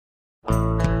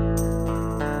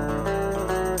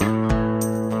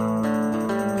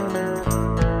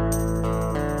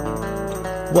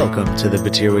Welcome to the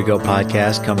But Here We Go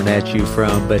podcast, coming at you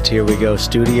from But Here We Go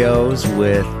Studios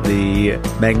with the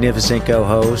magnificent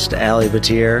co-host, Allie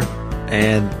Batir,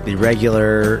 and the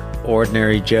regular,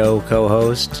 ordinary Joe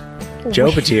co-host,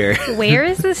 Joe Batir. Where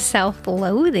is the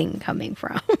self-loathing coming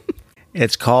from?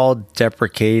 It's called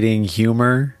deprecating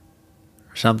humor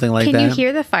or something like that. Can you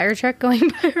hear the fire truck going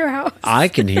by your house? I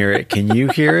can hear it. Can you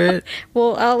hear it?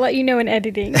 Well, I'll let you know in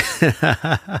editing.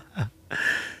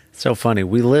 So funny.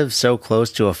 We live so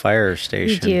close to a fire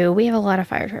station. We do. We have a lot of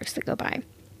fire trucks that go by.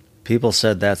 People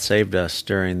said that saved us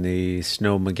during the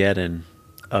Snowmageddon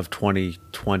of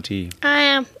 2020.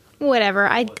 Whatever.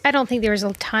 I don't think there was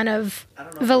a ton of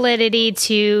validity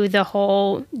to the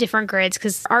whole different grids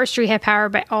because our street had power,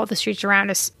 but all the streets around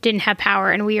us didn't have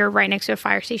power, and we were right next to a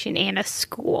fire station and a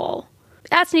school.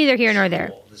 That's neither here nor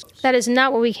there. That is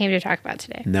not what we came to talk about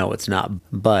today. No, it's not.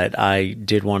 But I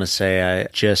did want to say I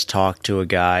just talked to a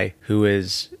guy who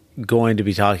is going to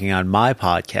be talking on my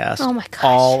podcast. Oh my gosh.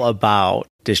 All about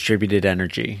distributed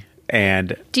energy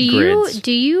and grids.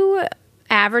 Do you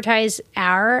advertise if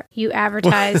I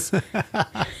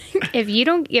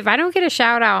don't get a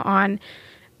shout out on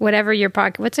whatever your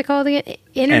podcast, what's it called again?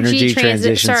 Energy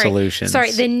Transition Solutions. Sorry,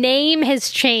 the name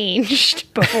has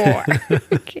changed before.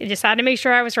 I just had to make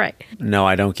sure I was right. No,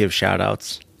 I don't give shout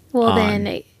outs. Well,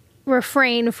 then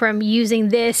refrain from using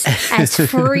this as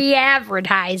free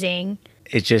advertising.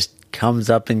 It just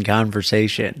comes up in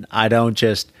conversation. I don't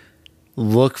just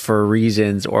look for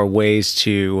reasons or ways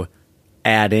to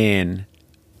add in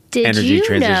energy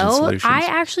transition solutions. I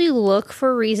actually look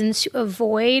for reasons to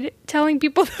avoid telling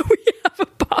people that we have a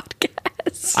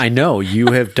podcast. I know.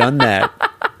 You have done that.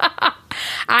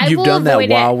 You've done that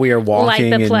while we are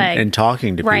walking and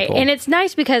talking to right. people. And it's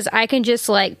nice because I can just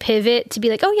like pivot to be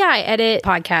like, oh yeah, I edit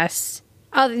podcasts.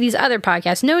 These other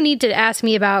podcasts. No need to ask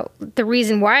me about the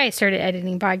reason why I started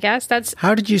editing podcasts.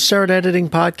 How did you start editing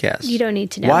podcasts? You don't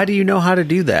need to know. Why do you know how to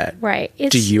do that? Right.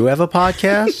 Do you have a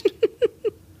podcast?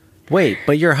 Wait,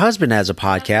 but your husband has a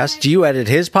podcast. Do you edit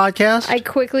his podcast? I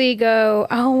quickly go,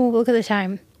 oh, look at the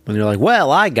time. And you're like,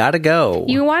 well, I gotta go.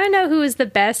 You want to know who is the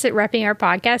best at repping our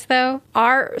podcast, though?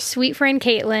 Our sweet friend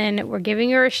Caitlin. We're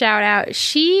giving her a shout out.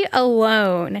 She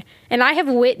alone, and I have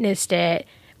witnessed it,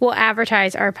 will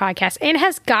advertise our podcast and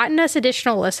has gotten us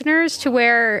additional listeners to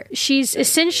where she's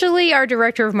essentially our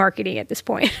director of marketing at this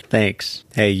point. Thanks.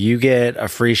 Hey, you get a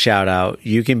free shout out.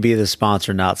 You can be the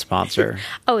sponsor, not sponsor.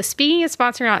 Oh, speaking of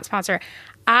sponsor, not sponsor,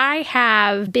 I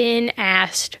have been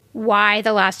asked why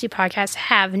the last two podcasts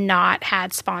have not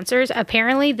had sponsors.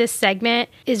 Apparently, this segment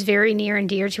is very near and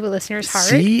dear to a listener's heart.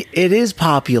 See, it is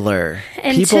popular.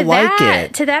 And people like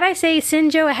it. To that, I say,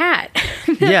 send Joe a hat.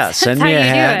 Yeah, send me a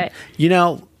hat. You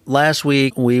know, last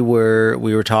week we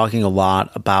were talking a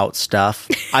lot about stuff.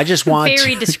 I just want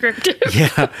very descriptive.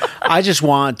 Yeah, I just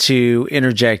want to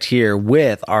interject here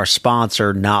with our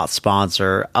sponsor, not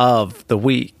sponsor of the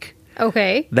week.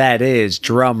 Okay. That is,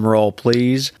 drum roll,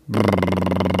 please.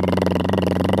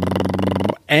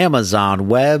 Amazon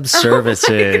Web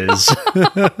Services.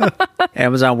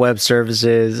 Amazon Web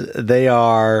Services, they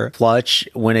are clutch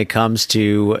when it comes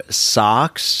to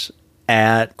socks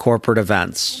at corporate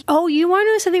events. Oh, you want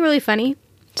to know something really funny?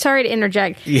 Sorry to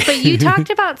interject, but you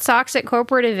talked about socks at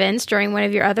corporate events during one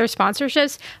of your other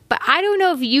sponsorships, but I don't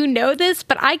know if you know this,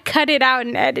 but I cut it out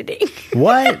in editing.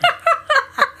 What?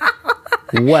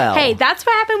 Well, hey, that's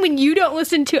what happened when you don't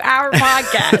listen to our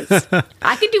podcast.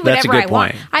 I can do whatever I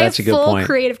want. I have full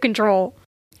creative control.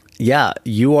 Yeah,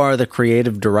 you are the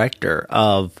creative director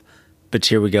of But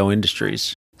Here We Go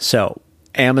Industries. So,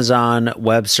 Amazon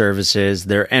Web Services,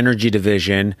 their energy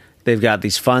division, they've got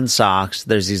these fun socks.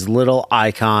 There's these little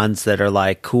icons that are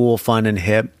like cool, fun, and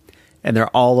hip, and they're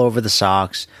all over the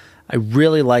socks. I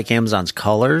really like Amazon's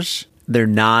colors. They're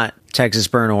not Texas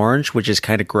burnt orange, which is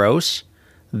kind of gross.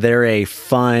 They're a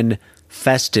fun,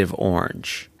 festive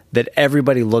orange that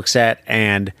everybody looks at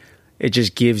and it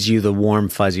just gives you the warm,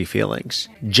 fuzzy feelings.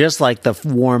 Just like the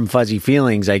warm, fuzzy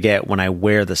feelings I get when I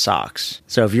wear the socks.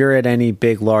 So if you're at any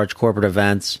big, large corporate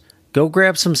events, go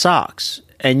grab some socks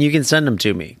and you can send them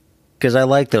to me because I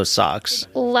like those socks.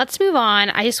 Let's move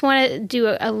on. I just want to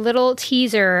do a little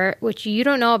teaser, which you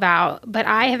don't know about, but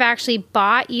I have actually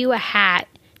bought you a hat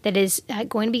that is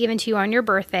going to be given to you on your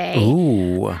birthday.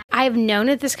 Ooh. I've known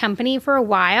of this company for a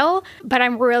while, but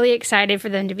I'm really excited for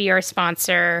them to be our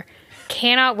sponsor.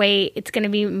 Cannot wait. It's going to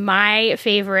be my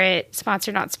favorite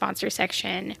sponsor, not sponsor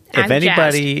section. If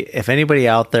anybody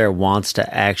out there wants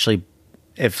to actually,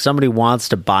 if somebody wants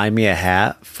to buy me a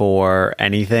hat for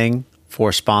anything,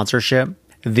 for sponsorship,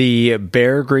 the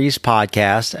Bear Grease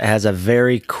podcast has a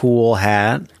very cool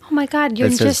hat. Oh my God, you're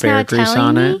just now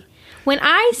telling me? When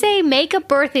I say make a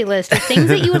birthday list of things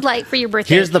that you would like for your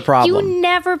birthday, Here's the problem. You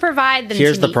never provide them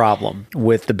Here's to the me. problem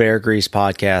with the Bear Grease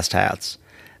podcast hats.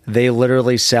 They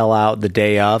literally sell out the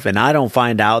day of, and I don't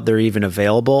find out they're even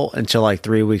available until like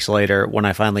 3 weeks later when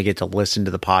I finally get to listen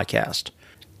to the podcast.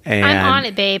 And I'm on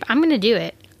it, babe. I'm going to do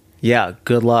it. Yeah,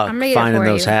 good luck I'm gonna get it finding for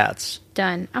those you. hats.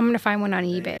 Done. I'm going to find one on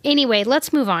eBay. Anyway,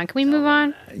 let's move on. Can we move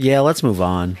on? Yeah, let's move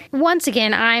on. Once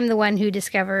again, I'm the one who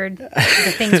discovered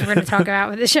the things we're going to talk about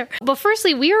with the show. But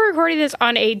firstly, we are recording this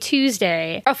on a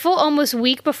Tuesday, a full almost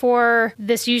week before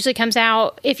this usually comes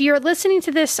out. If you're listening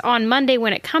to this on Monday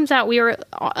when it comes out, we are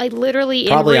literally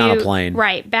Probably en on a route, plane.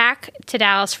 right, back to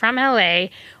Dallas from LA.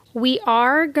 We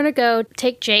are going to go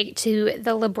take Jake to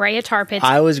the La Brea Tar Pits.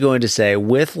 I was going to say,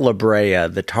 with La Brea,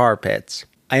 the tar pits,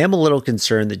 I am a little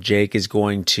concerned that Jake is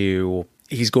going to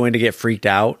get freaked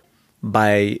out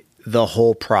by the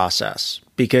whole process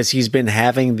because he's been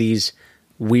having these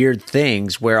weird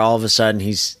things where all of a sudden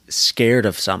he's scared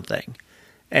of something.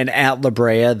 And at La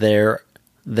Brea,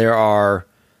 there are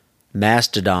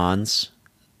mastodons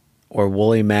or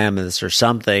woolly mammoths or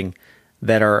something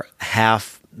that are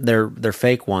they're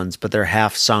fake ones, but they're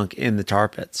half sunk in the tar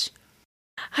pits.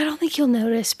 I don't think you'll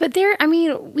notice, but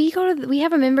we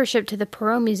have a membership to the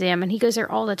Perot Museum, and he goes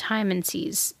there all the time and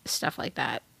sees stuff like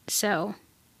that. So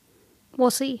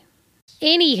we'll see.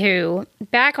 Anywho,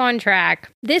 back on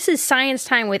track. This is Science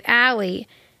Time with Allie,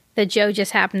 that Joe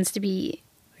just happens to be.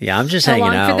 Yeah, I'm just hanging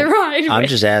along out. for the ride. I'm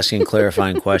just asking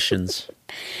clarifying questions.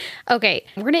 Okay,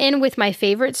 we're going to end with my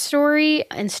favorite story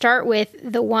and start with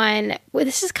the one. Well,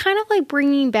 this is kind of like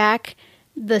bringing back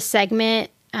the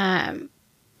segment.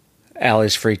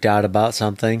 Allie's freaked out about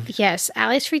something. Yes,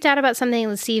 Allie's freaked out about something.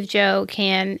 Let's see if Joe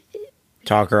can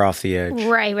Talk her off the edge.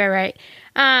 Right.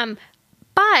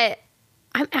 But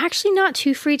I'm actually not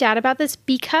too freaked out about this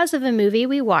because of a movie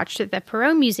we watched at the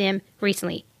Perot Museum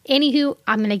recently. Anywho,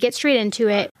 I'm going to get straight into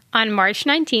it. On March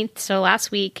 19th, so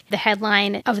last week, the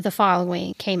headline of the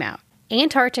following came out.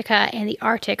 Antarctica and the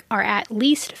Arctic are at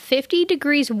least 50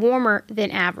 degrees warmer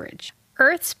than average.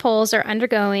 Earth's poles are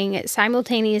undergoing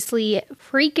simultaneously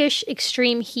freakish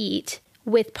extreme heat,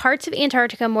 with parts of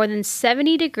Antarctica more than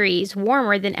 70 degrees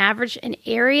warmer than average and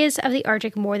areas of the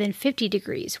Arctic more than 50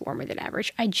 degrees warmer than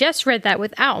average. I just read that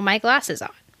without my glasses on.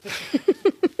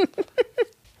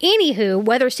 Anywho,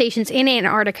 weather stations in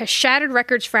Antarctica shattered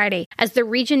records Friday as the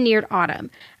region neared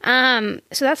autumn.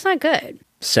 So that's not good.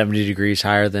 70 degrees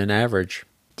higher than average.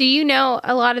 Do you know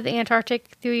a lot of the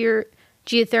Antarctic through your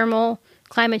geothermal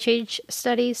climate change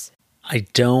studies? I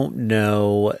don't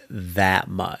know that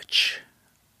much.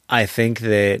 I think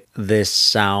that this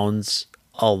sounds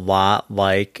a lot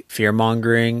like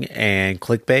fear-mongering and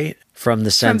clickbait from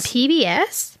the sense... From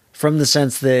PBS? From the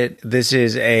sense that this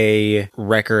is a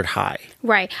record high.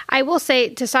 Right. I will say,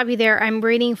 to stop you there, I'm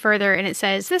reading further, and it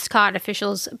says, this caught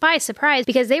officials by surprise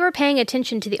because they were paying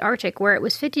attention to the Arctic, where it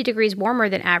was 50 degrees warmer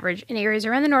than average, and areas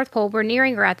around the North Pole were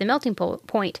nearing or at the melting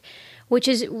point, which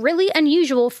is really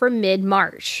unusual for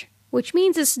mid-March, which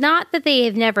means it's not that they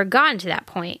have never gotten to that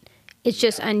point. It's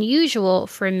just unusual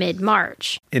for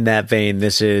mid-March. In that vein,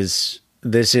 this is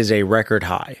a record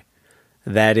high.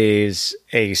 That is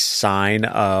a sign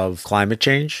of climate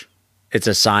change. It's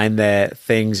a sign that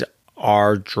things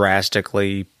are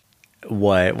drastically...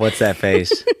 What's that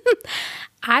face?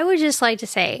 I would just like to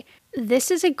say, this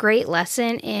is a great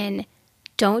lesson in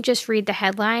don't just read the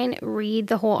headline, read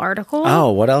the whole article.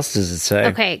 Oh, what else does it say?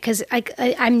 Okay, because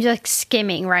I'm like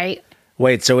skimming, right?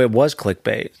 Wait, so it was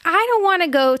clickbait. I don't want to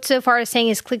go so far as saying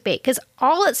it's clickbait, because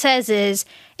all it says is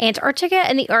Antarctica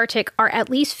and the Arctic are at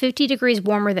least 50 degrees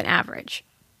warmer than average.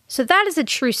 So that is a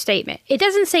true statement. It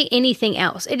doesn't say anything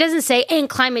else. It doesn't say, and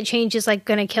climate change is like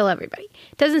going to kill everybody.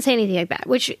 It doesn't say anything like that,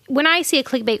 which when I see a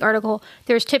clickbait article,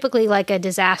 there's typically like a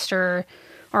disaster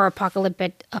or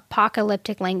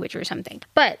apocalyptic language or something.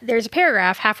 But there's a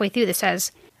paragraph halfway through that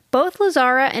says, both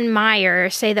Lazara and Meyer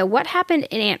say that what happened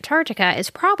in Antarctica is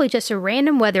probably just a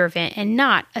random weather event and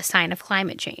not a sign of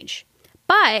climate change.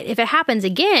 But if it happens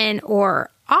again or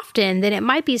often, then it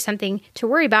might be something to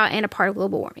worry about and a part of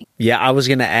global warming. Yeah, I was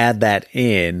going to add that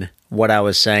in. What I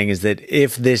was saying is that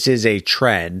if this is a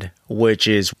trend, which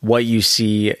is what you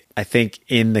see, I think,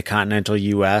 in the continental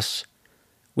U.S.,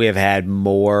 we have had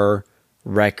more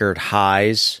record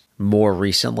highs more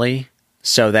recently.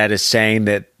 So that is saying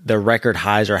that the record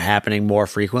highs are happening more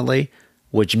frequently,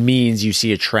 which means you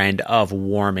see a trend of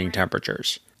warming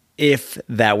temperatures. If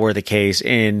that were the case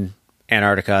in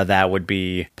Antarctica, that would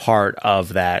be part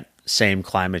of that same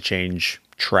climate change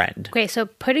trend. Okay, so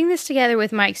putting this together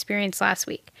with my experience last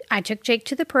week, I took Jake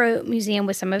to the Perot Museum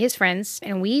with some of his friends,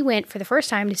 and we went for the first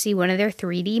time to see one of their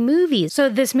 3D movies. So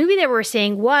this movie that we're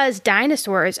seeing was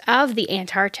Dinosaurs of the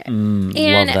Antarctic. Love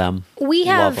them. We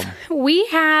Love have them. we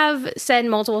have said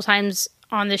multiple times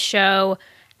on the show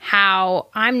how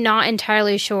I'm not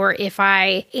entirely sure if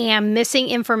I am missing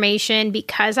information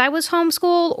because I was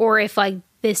homeschooled or if like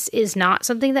this is not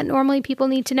something that normally people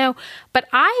need to know. But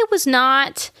I was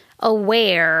not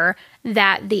aware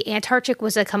that the Antarctic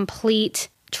was a complete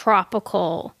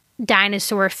tropical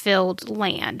dinosaur-filled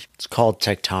land. It's called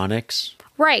tectonics.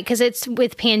 Right, because it's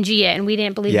with Pangea, and we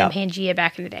didn't believe Yep. in Pangea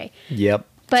back in the day. Yep.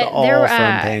 But it's all there, from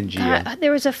Pangea. God,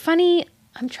 there was a funny.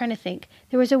 I'm trying to think.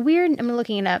 There was a weird. I'm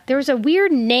looking it up. There was a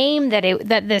weird name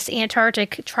that this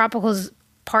Antarctic tropical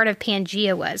part of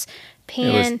Pangea was.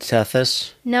 It was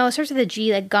Tethys, No, it starts with a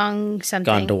G, like Gong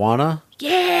something. Gondwana,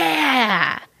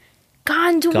 Yeah,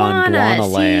 Gondwana. Gondwana See?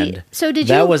 land. So did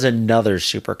that you? was another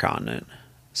supercontinent.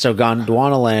 So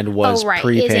Gondwana land was Oh, right, is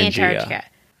pre-Pangea. Antarctica.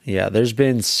 Yeah, there's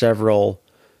been several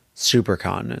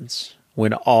supercontinents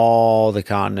when all the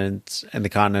continents and the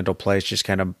continental plates just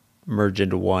kind of merge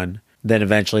into one. Then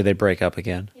eventually they break up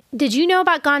again. Did you know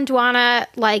about Gondwana?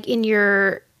 Like in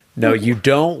your No, you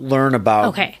don't learn about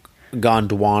Okay.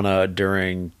 Gondwana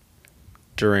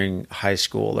during high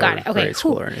school or Got it. Okay, grade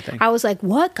school cool. or anything. I was like,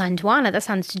 what? Gondwana? That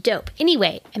sounds dope.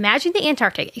 Anyway, imagine the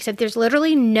Antarctic, except there's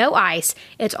literally no ice.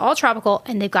 It's all tropical,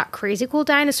 and they've got crazy cool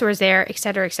dinosaurs there, et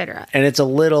cetera, et cetera. And it's a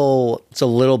little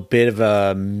bit of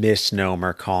a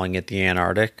misnomer calling it the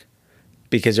Antarctic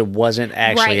because it wasn't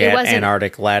actually Right, it at wasn't-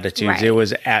 Antarctic latitudes. Right. It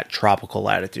was at tropical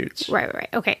latitudes. Right.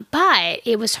 Okay. But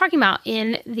it was talking about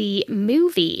in the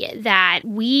movie that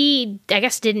we, I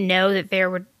guess, didn't know that there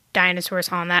were dinosaurs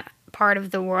on that part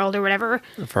of the world or whatever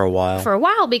For a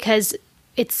while. Because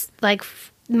it's like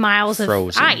miles of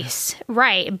Frozen. ice.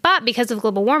 Right. But because of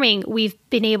global warming, we've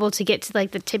been able to get to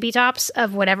like the tippy tops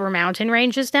of whatever mountain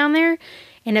ranges down there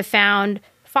and have found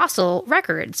fossil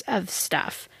records of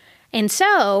stuff. And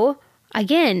so,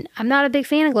 again, I'm not a big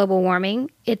fan of global warming.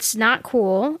 It's not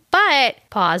cool, but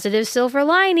positive silver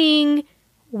lining,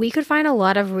 we could find a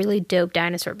lot of really dope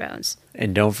dinosaur bones.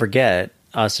 And don't forget,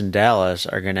 us in Dallas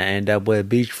are going to end up with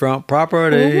beachfront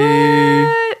property.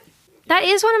 What? That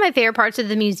is one of my favorite parts of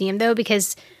the museum, though,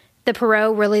 because the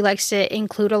Perot really likes to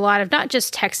include a lot of not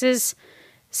just Texas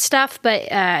stuff, but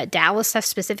Dallas stuff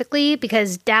specifically,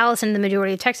 because Dallas and the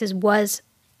majority of Texas was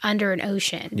under an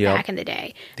ocean Yep. back in the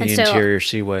day. The And interior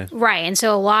seaway. Right. And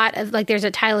so a lot of, like, there's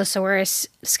a Tylosaurus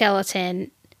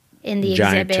skeleton in the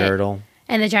Giant exhibit. turtle.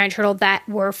 And the giant turtle that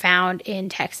were found in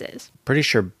Texas. Pretty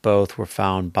sure both were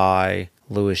found by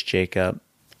Louis Jacobs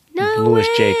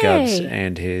way.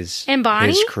 and his And Bonnie?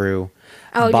 his crew.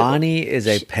 Oh, Bonnie is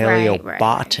a right.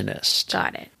 paleobotanist.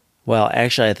 Got it. Well,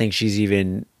 actually, I think she's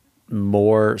even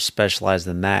more specialized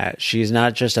than that. She's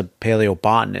not just a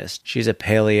paleobotanist. She's a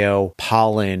paleo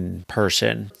pollen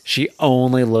person. She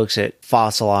only looks at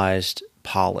fossilized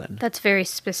pollen. That's very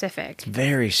specific.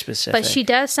 Very specific. But she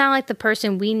does sound like the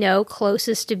person we know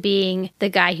closest to being the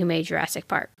guy who made Jurassic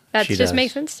Park. That She just does.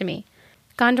 makes sense to me.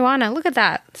 Gondwana, look at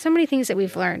that. So many things that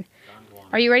we've learned.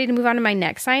 Are you ready to move on to my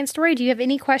next science story? Do you have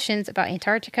any questions about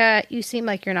Antarctica? You seem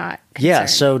like you're not concerned. Yeah,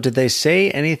 so did they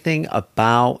say anything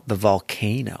about the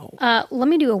volcano? Let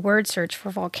me do a word search for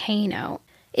volcano.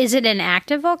 Is it an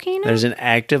active volcano? There's an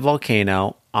active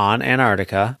volcano on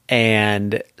Antarctica,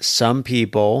 and some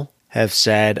people have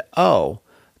said, oh,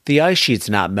 the ice sheet's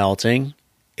not melting.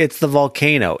 It's the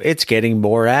volcano. It's getting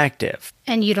more active.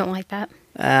 And you don't like that?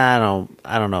 I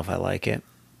don't know if I like it.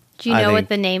 Do you I know think- what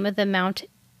the name of the Mount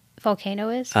volcano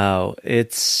is? Oh,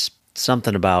 it's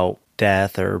something about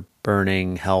death or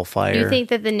burning hellfire. Do you think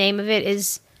that the name of it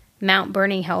is Mount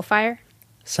Burning Hellfire?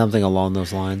 Something along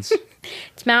those lines.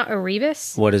 It's Mount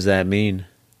Erebus. What does that mean?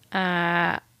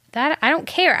 That I don't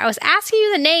care. I was asking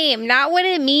you the name, not what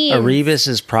it means. Erebus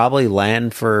is probably Latin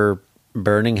for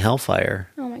burning hellfire.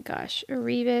 Oh my gosh.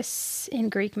 Erebus in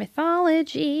Greek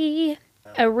mythology.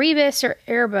 Erebus or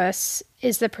Erebus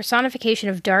is the personification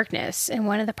of darkness and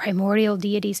one of the primordial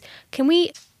deities. Can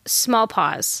we small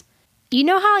pause? You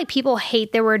know how like people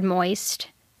hate the word moist?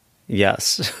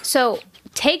 Yes. So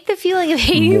take the feeling of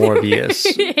hating Morbius.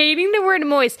 hating the word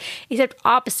moist, except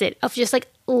opposite of just like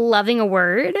loving a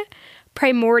word.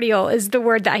 Primordial is the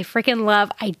word that I freaking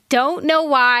love. I don't know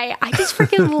why. I just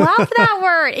freaking love that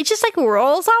word. It just like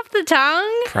rolls off the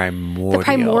tongue. Primordial. The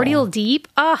primordial deep.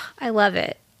 Oh, I love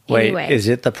it. Wait, Anyway, is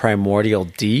it the primordial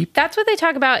deep? that's what they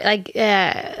talk about. Like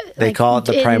They call it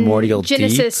the primordial deep?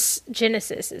 Genesis.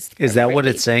 Genesis Is that what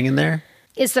deep. it's saying in there?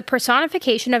 Is the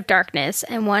personification of darkness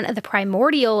and one of the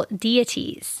primordial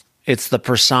deities. It's the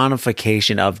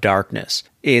personification of darkness.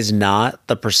 Is not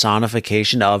the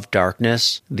personification of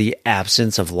darkness the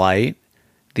absence of light?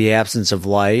 The absence of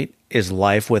light is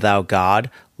life without God.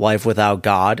 Life without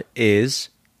God is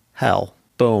hell.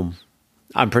 Boom.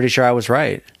 I'm pretty sure I was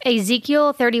right.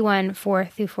 Ezekiel 31, 4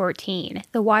 through 14.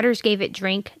 The waters gave it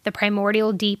drink. The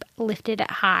primordial deep lifted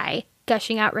it high,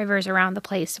 gushing out rivers around the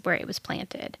place where it was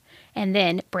planted, and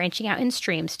then branching out in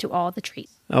streams to all the trees.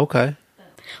 Okay.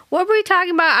 What were we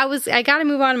talking about? I got to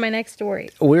move on to my next story.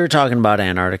 We were talking about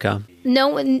Antarctica. No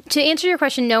one, to answer your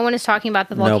question, no one is talking about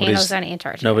the volcanoes on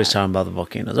Antarctica. Nobody's talking about the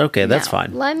volcanoes. Okay, that's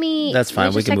fine. That's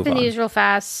fine. We can move on. Check the news real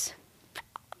fast.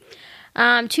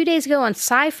 2 days ago on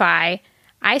Sci-Fi,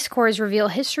 ice cores reveal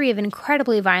history of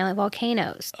incredibly violent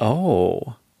volcanoes.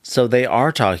 Oh, so they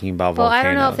are talking about volcanoes. Well, I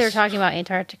don't know if they're talking about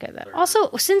Antarctica, though.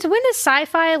 Also, since when is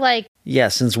Sci-Fi Yeah,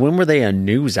 since when were they a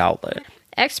news outlet?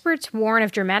 Experts warn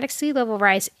of dramatic sea level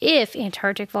rise if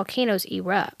Antarctic volcanoes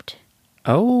erupt.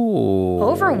 Oh.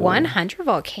 Over 100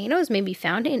 volcanoes may be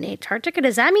found in Antarctica.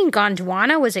 Does that mean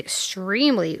Gondwana was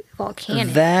extremely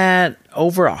volcanic? That,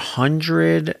 over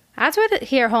 100? That's what,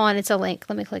 here, hold on, it's a link.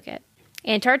 Let me click it.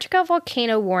 Antarctica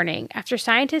volcano warning. After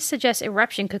scientists suggest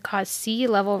eruption could cause sea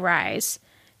level rise.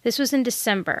 This was in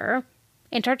December.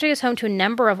 Antarctica is home to a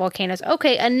number of volcanoes.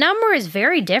 Okay, a number is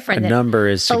very different. A number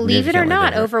is Believe it or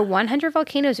not, different. over 100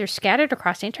 volcanoes are scattered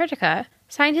across Antarctica.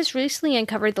 Scientists recently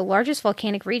uncovered the largest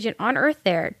volcanic region on Earth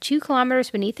there, 2 kilometers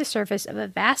beneath the surface of a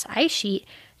vast ice sheet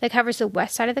that covers the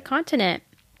west side of the continent.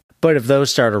 But if those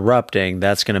start erupting,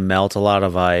 that's going to melt a lot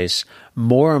of ice.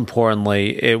 More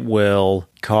importantly, it will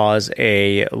cause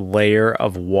a layer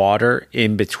of water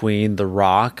in between the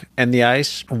rock and the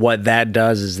ice. What that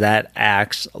does is that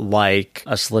acts like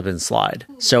a slip and slide.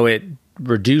 So it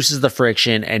reduces the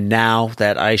friction, and now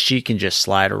that ice sheet can just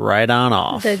slide right on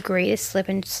off. The greatest slip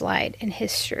and slide in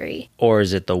history. Or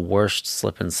is it the worst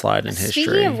slip and slide in history?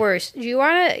 Speaking of worst, do you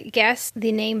want to guess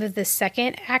the name of the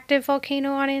second active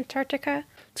volcano on Antarctica?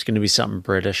 It's going to be something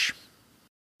British.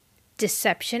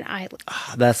 Deception Island.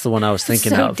 That's the one I was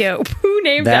thinking so of. Dope. Who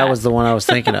named that? That was the one I was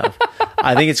thinking of.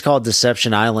 I think it's called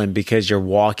Deception Island because you're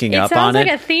walking up on it. It sounds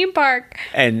like a theme park.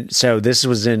 And so this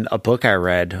was in a book I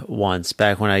read once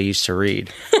back when I used to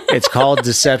read. It's called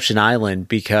Deception Island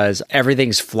because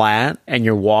everything's flat and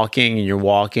you're walking and you're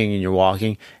walking and you're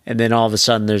walking. And then all of a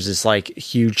sudden there's this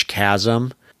huge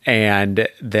chasm. And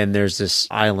then there's this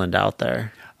island out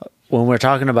there. When we're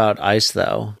talking about ice,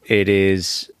 though, it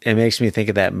makes me think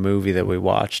of that movie that we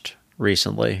watched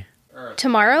recently.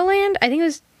 Tomorrowland? I think it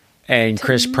was... And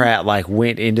Chris Pratt,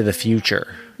 went into the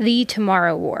future. The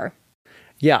Tomorrow War.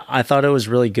 Yeah, I thought it was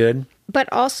really good.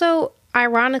 But also,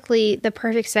 ironically, the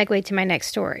perfect segue to my next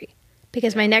story.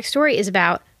 Because my next story is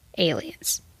about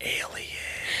aliens. Aliens.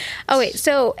 Oh, wait.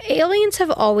 So, aliens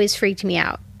have always freaked me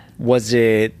out. Was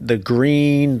it the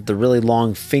green, the really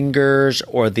long fingers,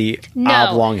 or the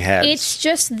oblong heads? It's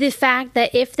just the fact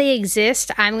that if they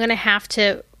exist, I'm going to have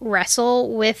to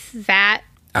wrestle with that.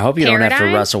 I hope you don't have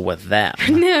to wrestle with them.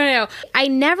 No. I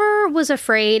never was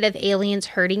afraid of aliens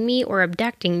hurting me or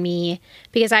abducting me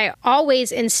because I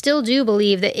always and still do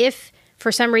believe that if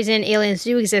for some reason aliens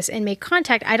do exist and make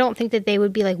contact, I don't think that they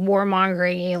would be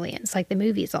warmongering aliens like the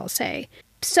movies all say.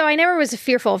 So I never was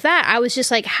fearful of that. I was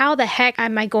just how the heck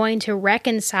am I going to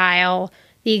reconcile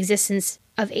the existence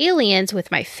of aliens with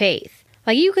my faith?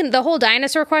 The whole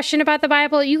dinosaur question about the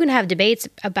Bible, you can have debates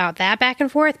about that back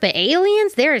and forth, but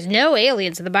aliens, there is no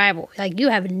aliens in the Bible. You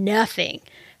have nothing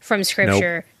from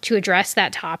scripture to address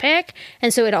that topic.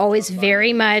 And so it always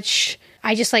very much,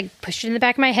 I just pushed it in the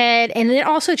back of my head. And then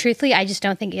also, truthfully, I just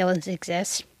don't think aliens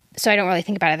exist. So I don't really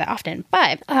think about it that often.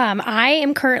 But I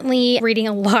am currently reading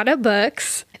a lot of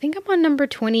books. I think I'm on number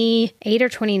 28 or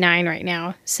 29 right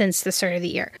now since the start of the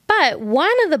year. But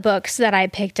one of the books that I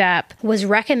picked up was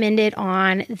recommended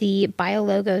on the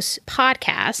BioLogos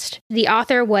podcast. The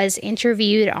author was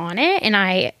interviewed on it, and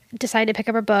I decided to pick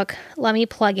up her book. Let me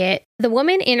plug it. The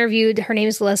woman interviewed, her name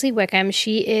is Leslie Wickham.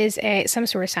 She is some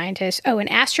sort of scientist. Oh, an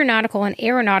astronautical and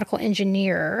aeronautical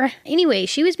engineer. Anyway,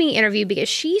 she was being interviewed because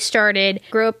she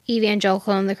grew up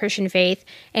evangelical in the Christian faith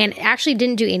and actually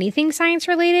didn't do anything science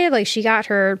related. She got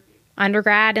her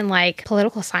undergrad in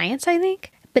political science, I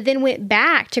think, but then went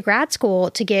back to grad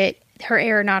school to get her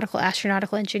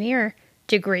astronautical engineer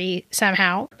degree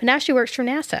somehow. But now she works for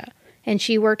NASA. And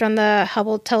she worked on the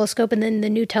Hubble telescope and then the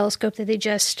new telescope that they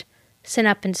just sent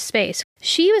up into space.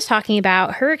 She was talking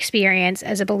about her experience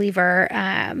as a believer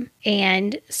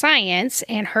and science,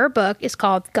 and her book is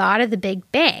called God of the Big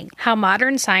Bang, How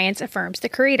Modern Science Affirms the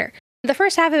Creator. The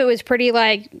first half of it was pretty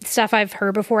stuff I've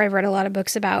heard before. I've read a lot of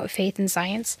books about faith and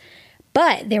science.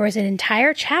 But there was an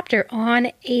entire chapter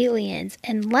on aliens.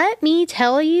 And let me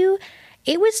tell you,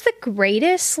 it was the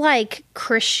greatest, like,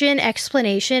 Christian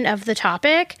explanation of the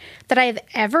topic that I've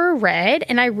ever read.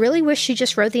 And I really wish she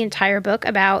just wrote the entire book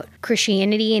about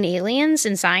Christianity and aliens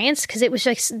and science, because it was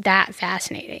just that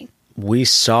fascinating. We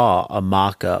saw a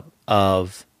mock-up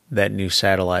of that new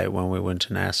satellite when we went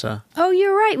to NASA. Oh,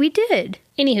 you're right. We did.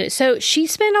 Anywho, so she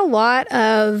spent a lot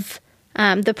of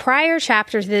the prior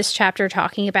chapters, this chapter,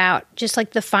 talking about just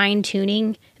like the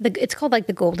fine-tuning. It's called like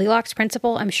the Goldilocks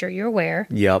principle. I'm sure you're aware.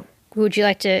 Yep. Would you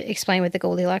like to explain what the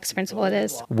Goldilocks principle it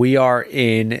is? We are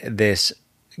in this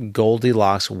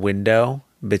Goldilocks window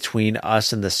between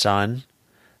us and the sun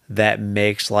that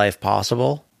makes life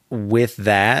possible. With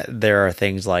that, there are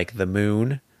things like the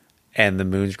moon and the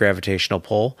moon's gravitational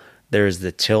pull. There's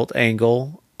the tilt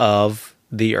angle of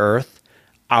the Earth,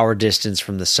 our distance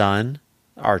from the sun,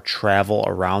 our travel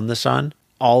around the sun.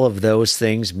 All of those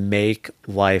things make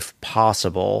life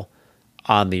possible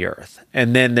on the Earth.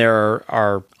 And then there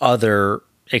are other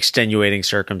extenuating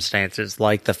circumstances,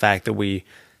 like the fact that we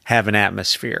have an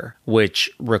atmosphere, which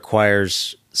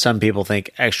requires, some people think,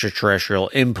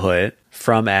 extraterrestrial input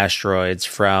from asteroids,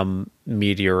 from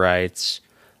meteorites,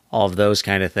 all of those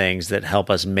kind of things that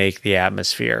help us make the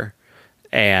atmosphere.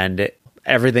 And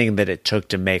everything that it took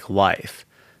to make life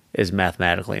is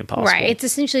mathematically impossible. Right. It's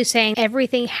essentially saying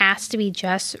everything has to be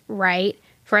just right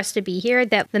for us to be here,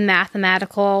 that the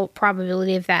mathematical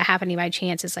probability of that happening by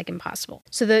chance is like impossible.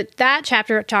 So that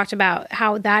chapter talked about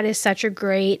how that is such a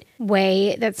great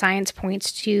way that science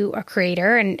points to a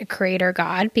creator and a creator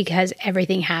God, because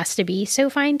everything has to be so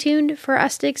fine-tuned for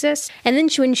us to exist. And then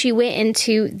when she went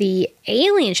into the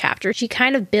alien chapter, she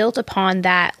kind of built upon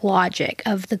that logic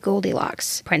of the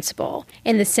Goldilocks principle,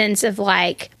 in the sense of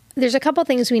like, there's a couple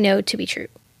things we know to be true.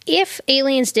 If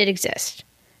aliens did exist,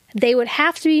 they would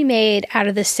have to be made out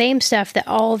of the same stuff that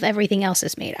all of everything else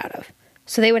is made out of.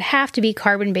 So they would have to be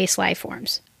carbon-based life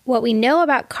forms. What we know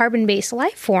about carbon-based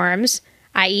life forms,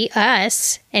 i.e.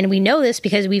 us, and we know this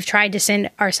because we've tried to send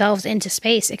ourselves into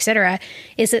space, etc.,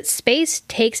 is that space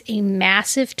takes a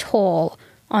massive toll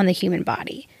on the human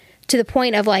body. To the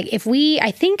point of like, if we,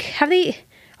 I think,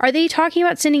 are they talking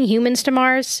about sending humans to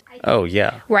Mars? Oh,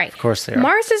 yeah. Right. Of course they are.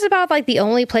 Mars is about like the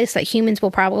only place that humans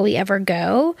will probably ever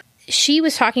go. She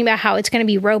was talking about how it's going to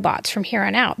be robots from here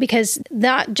on out, because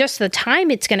not just the time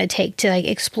it's going to take to like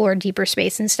explore deeper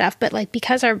space and stuff, but like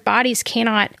because our bodies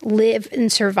cannot live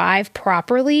and survive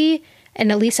properly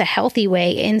in at least a healthy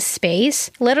way in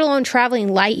space, let alone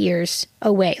traveling light years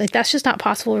away. Like that's just not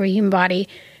possible for a human body.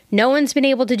 No one's been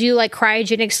able to do like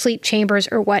cryogenic sleep chambers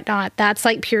or whatnot. That's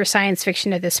like pure science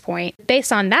fiction at this point.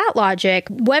 Based on that logic,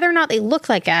 whether or not they look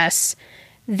like us,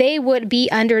 they would be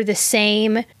under the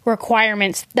same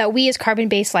requirements that we as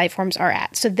carbon-based life forms are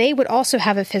at. So they would also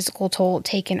have a physical toll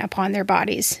taken upon their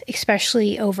bodies,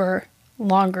 especially over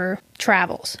longer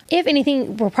travels. If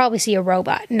anything, we'll probably see a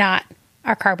robot, not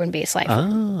our carbon-based life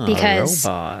form, because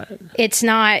it's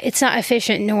not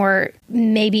efficient, nor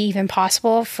maybe even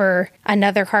possible for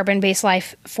another carbon-based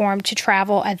life form to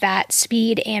travel at that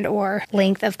speed and or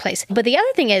length of place. But the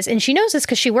other thing is, and she knows this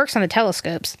because she works on the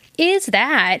telescopes, is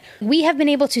that we have been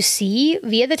able to see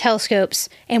via the telescopes,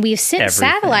 and we've sent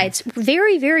satellites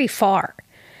very, very far.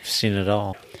 Seen it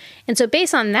all. And so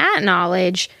based on that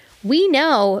knowledge, we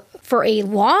know for a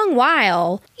long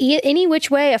while, any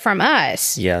which way from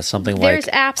us, something there's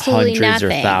like absolutely hundreds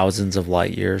nothing. Or thousands of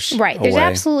light years. Right. There's away.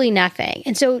 absolutely nothing.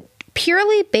 And so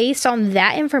purely based on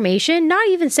that information, not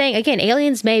even saying, again,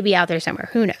 aliens may be out there somewhere,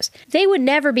 who knows? They would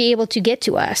never be able to get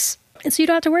to us. And so you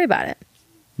don't have to worry about it.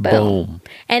 Boom.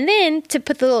 And then to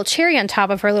put the little cherry on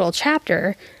top of her little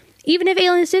chapter, even if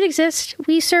aliens did exist,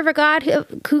 we serve a God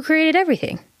who created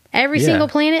everything. Every single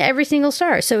planet, every single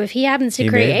star. So if he happens to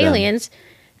create aliens,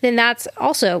 then that's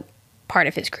also part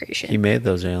of his creation. He made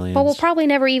those aliens. But we'll probably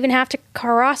never even have to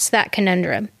cross that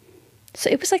conundrum. So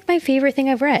it was like my favorite thing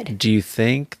I've read. Do you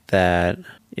think that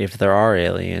if there are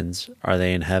aliens, are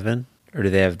they in heaven? Or do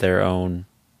they have their own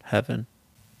heaven?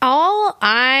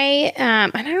 I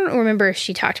don't remember if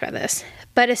she talked about this,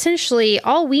 but essentially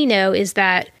all we know is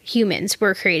that humans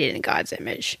were created in God's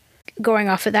image. Going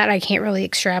off of that, I can't really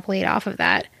extrapolate off of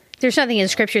that. There's nothing in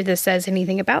scripture that says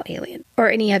anything about alien or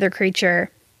any other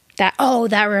creature that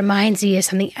reminds me of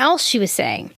something else she was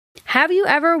saying. Have you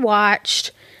ever watched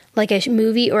like a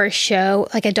movie or a show,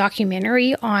 like a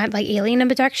documentary on like alien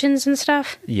abductions and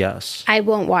stuff? Yes. I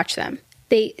won't watch them.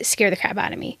 They scare the crap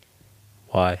out of me.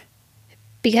 Why?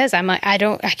 Because I'm like, I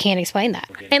can't explain that.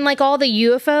 And like all the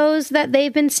UFOs that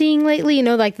they've been seeing lately,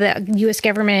 like the U.S.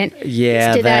 government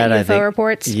did that UFO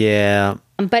reports. Yeah.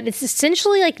 But it's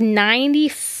essentially like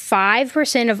 95%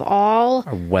 5% of all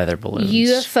Or weather balloons.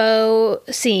 UFO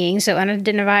seeing, so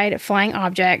unidentified flying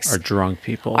objects, Or drunk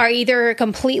people. are either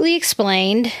completely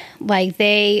explained, like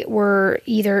they were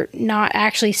either not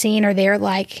actually seen, or they're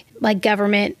like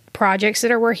government projects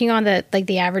that are working on that like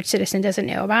the average citizen doesn't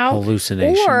know about.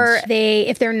 Hallucinations. Or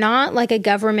if they're not like a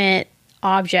government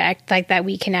object like that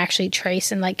we can actually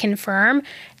trace and like confirm,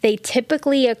 they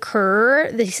typically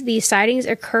occur, these sightings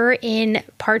occur in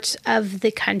parts of the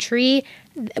country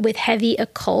with heavy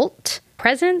occult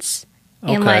presence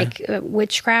and like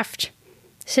witchcraft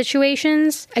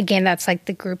situations. Again, that's like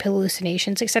the group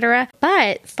hallucinations, etc.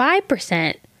 But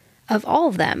 5% of all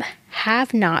of them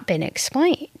have not been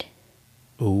explained.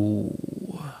 Ooh.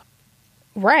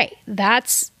 Right.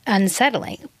 That's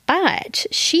unsettling. But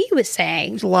she was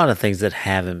saying... There's a lot of things that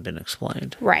haven't been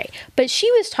explained. Right. But she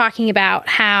was talking about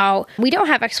how we don't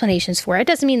have explanations for it. It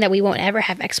doesn't mean that we won't ever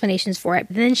have explanations for it.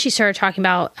 But then she started talking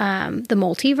about the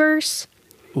multiverse.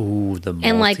 Ooh, the multiverse.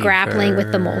 And like grappling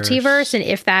with the multiverse and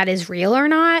if that is real or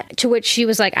not. To which she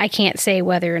was like, I can't say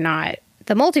whether or not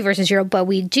the multiverse is real, but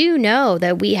we do know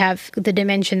that we have the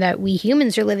dimension that we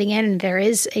humans are living in, and there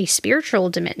is a spiritual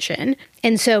dimension.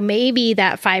 And so maybe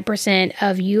that 5%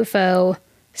 of UFO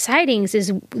sightings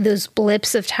is those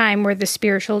blips of time where the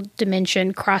spiritual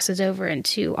dimension crosses over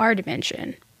into our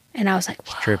dimension. And I was like,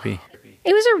 whoa. Trippy.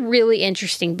 It was a really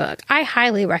interesting book. I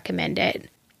highly recommend it.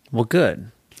 Well,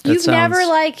 good. You've never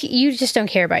you just don't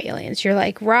care about aliens. You're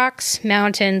like rocks,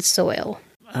 mountains, soil.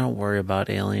 I don't worry about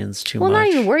aliens too much. Well, not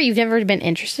even worry. You've never been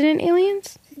interested in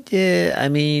aliens? Yeah, I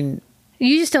mean...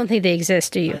 You just don't think they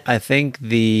exist, do you? I think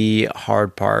the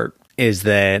hard part is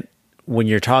that when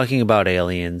you're talking about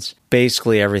aliens,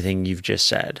 basically everything you've just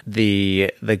said,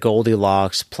 the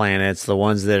Goldilocks planets, the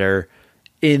ones that are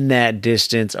in that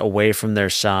distance away from their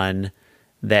sun,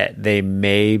 that they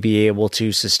may be able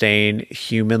to sustain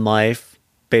human life.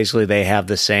 Basically, they have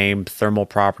the same thermal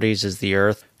properties as the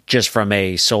Earth, just from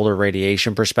a solar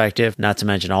radiation perspective, not to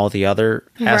mention all the other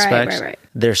aspects. Right.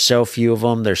 There's so few of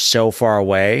them, they're so far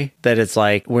away that it's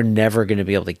like we're never going to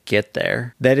be able to get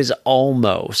there. That is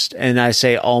almost, and I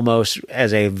say almost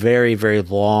as a very, very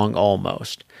long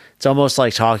almost. It's almost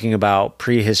like talking about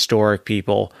prehistoric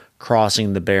people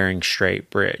crossing the Bering Strait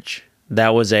Bridge.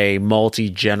 That was a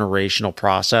multi-generational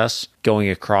process going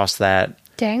across that.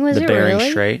 Dang, was the it Bering really?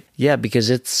 Strait. Yeah, because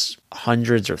it's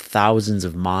hundreds or thousands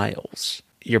of miles.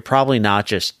 You're probably not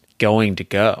just going to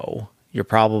go. You're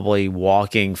probably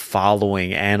walking,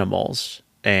 following animals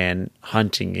and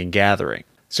hunting and gathering.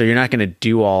 So you're not going to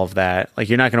do all of that. Like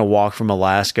you're not going to walk from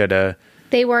Alaska to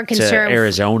They weren't concerned.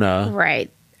 Arizona.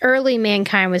 Right. Early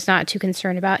mankind was not too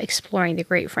concerned about exploring the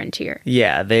great frontier.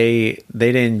 Yeah, they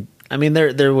didn't. I mean,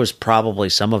 there was probably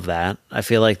some of that. I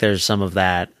feel like there's some of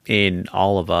that in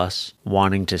all of us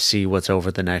wanting to see what's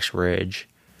over the next ridge.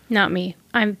 Not me.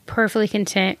 I'm perfectly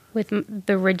content with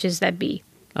the ridges that be.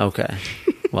 Okay.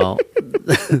 Well,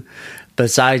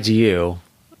 besides you,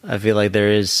 I feel like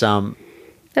there is some...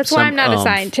 That's why I'm not a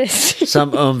scientist.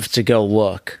 some oomph to go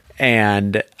look.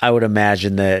 And I would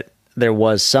imagine that there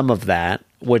was some of that,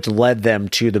 which led them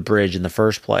to the bridge in the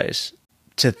first place.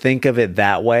 To think of it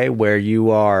that way, where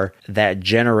you are that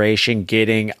generation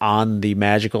getting on the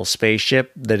magical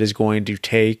spaceship that is going to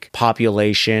take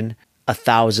population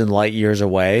 1,000 light years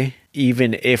away,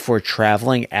 even if we're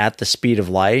traveling at the speed of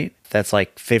light, that's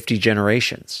like 50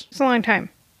 generations. It's a long time.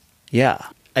 Yeah.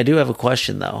 I do have a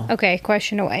question, though. Okay,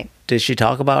 question away. Did she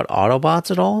talk about Autobots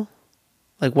at all?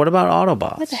 Like, what about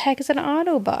Autobots? What the heck is an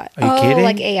Autobot? Are you kidding?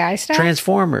 Like AI stuff?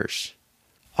 Transformers.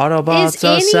 Autobots Is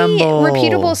any assemble.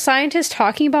 reputable scientist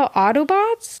talking about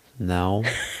Autobots? No.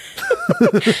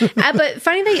 But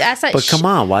funny that you asked that. But come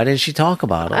on, why didn't she talk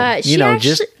about them?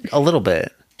 Just a little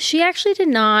bit. She actually did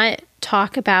not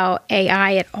talk about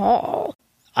AI at all.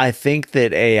 I think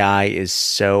that AI is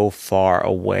so far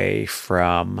away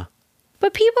from...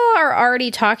 But people are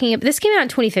already talking... This came out in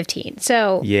 2015,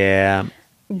 so... Yeah.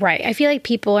 Right. I feel like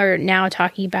people are now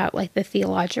talking about like the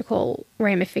theological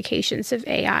ramifications of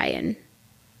AI and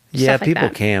yeah, stuff like people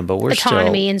that. can, but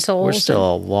autonomy and souls. We're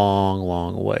still a long,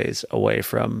 long ways away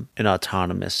from an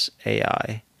autonomous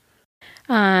AI.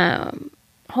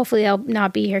 Hopefully they'll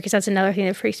not be here because that's another thing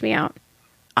that freaks me out.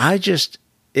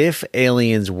 If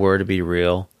aliens were to be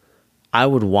real, I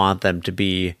would want them to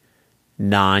be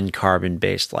non-carbon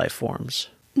based life forms.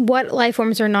 What life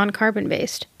forms are non-carbon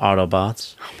based?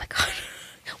 Autobots. Oh my God.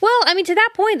 Well, I mean, to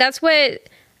that point, that's what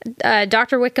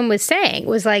Dr. Wickham was saying,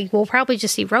 was like, we'll probably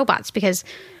just see robots because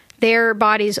their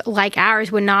bodies, like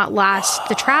ours, would not last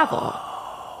the travel.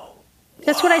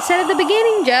 That's what I said at the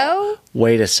beginning, Joe.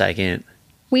 Wait a second.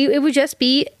 It would just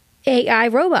be AI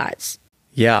robots.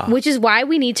 Yeah. Which is why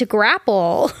we need to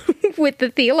grapple with the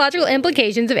theological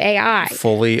implications of AI.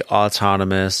 Fully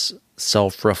autonomous,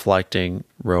 self-reflecting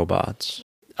robots.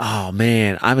 Oh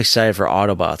man, I'm excited for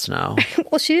Autobots now.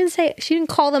 Well, she didn't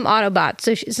call them Autobots,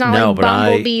 so it's not like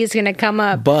Bumblebee is going to come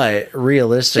up. But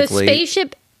realistically, the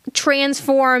spaceship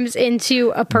transforms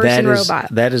into a person robot.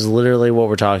 That is literally what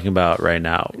we're talking about right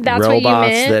now. That's robots what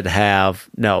you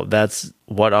meant? That's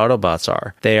what Autobots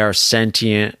are. They are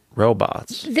sentient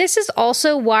robots. This is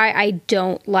also why I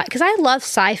don't like, because I love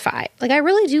sci-fi. Like, I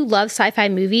really do love sci-fi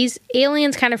movies.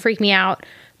 Aliens kind of freak me out,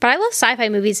 but I love sci-fi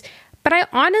movies. But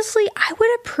I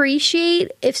would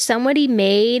appreciate if somebody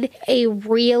made a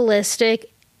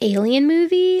realistic alien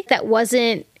movie that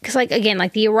wasn't, because like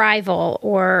The Arrival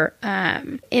or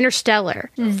Interstellar.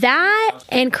 That,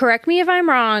 and correct me if I'm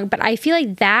wrong, but I feel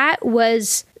like that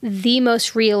was the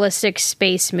most realistic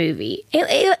space movie.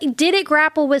 Did it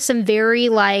grapple with some very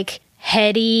like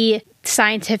heady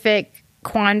scientific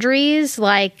quandaries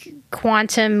like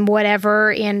quantum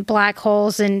whatever and black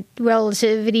holes and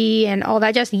relativity and all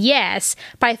that just yes,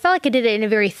 but I felt like it did it in a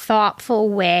very thoughtful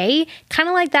way, kind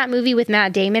of like that movie with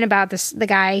Matt Damon about the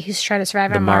guy who's trying to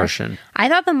survive on Mars. The Martian. I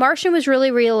thought The Martian was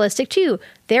really realistic too.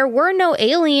 There were no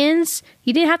aliens.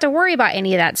 You didn't have to worry about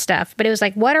any of that stuff, but it was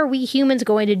like, what are we humans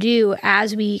going to do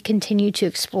as we continue to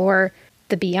explore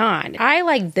the beyond? I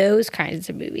like those kinds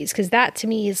of movies because that to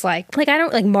me is like I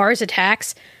don't like Mars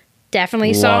Attacks.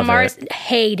 Definitely saw Mars.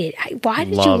 Hated. Why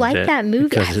did you like that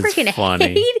movie? I freaking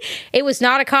hate. It was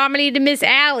not a comedy to Miss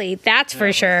Allie. That's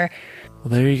for sure. Well,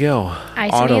 there you go.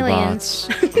 Autobots.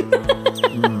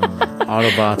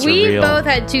 Autobots are real. We both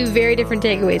had two very different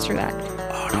takeaways from that.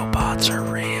 Autobots are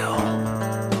real.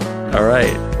 All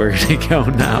right, we're gonna go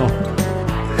now.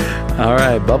 All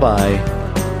right, bye-bye.